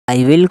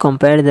I will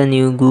compare the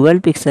new Google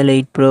Pixel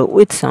 8 Pro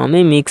with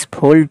Xiaomi Mix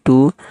Fold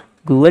 2.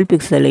 Google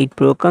Pixel 8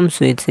 Pro comes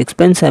with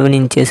 6.7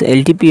 inches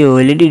LTPO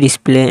OLED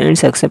display and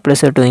success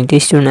ratio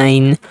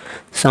 20:9.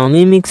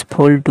 Xiaomi Mix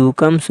Fold 2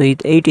 comes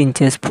with 8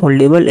 inches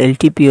foldable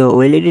LTPO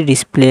OLED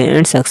display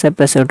and success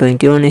ratio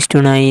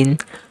 21:9.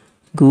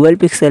 Google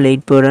Pixel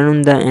 8 Pro run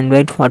on the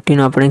Android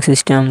 14 operating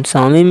system.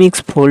 Xiaomi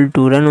Mix Fold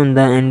 2 run on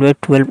the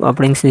Android 12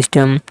 operating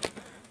system.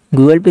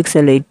 Google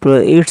Pixel 8 Pro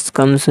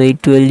comes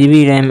with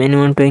 12GB RAM and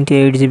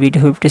 128GB to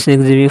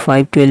 56GB,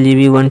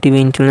 512GB, 1TB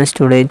internal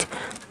storage.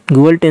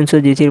 Google Tensor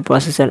G3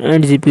 processor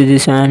and GPU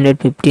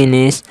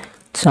G715S.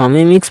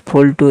 Xiaomi Mix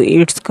Fold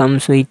 2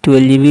 comes with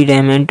 12GB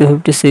RAM and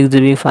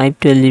 256GB,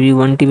 512GB,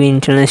 1TB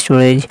internal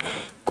storage.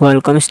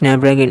 Qualcomm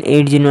Snapdragon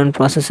 8 Gen 1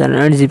 processor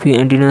and GPU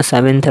Adreno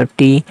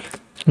 730.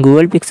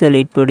 Google Pixel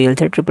 8 Pro real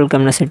triple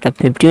camera setup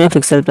 50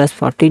 MP plus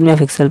 14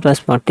 MP plus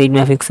 48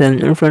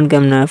 MP and front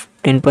camera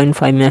 10.5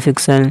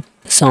 MP.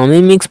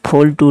 Xiaomi Mix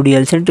Fold 2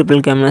 real triple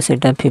camera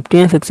setup 50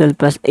 MP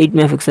plus 8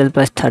 MP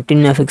plus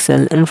 13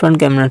 MP and front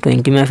camera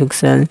 20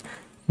 MP.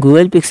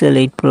 Google Pixel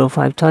 8 Pro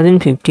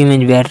 5050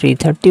 mAh battery,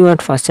 30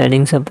 watt fast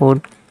charging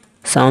support.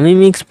 Xiaomi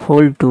Mix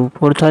Fold 2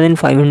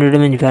 4500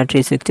 mAh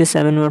battery,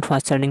 67 watt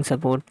fast charging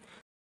support.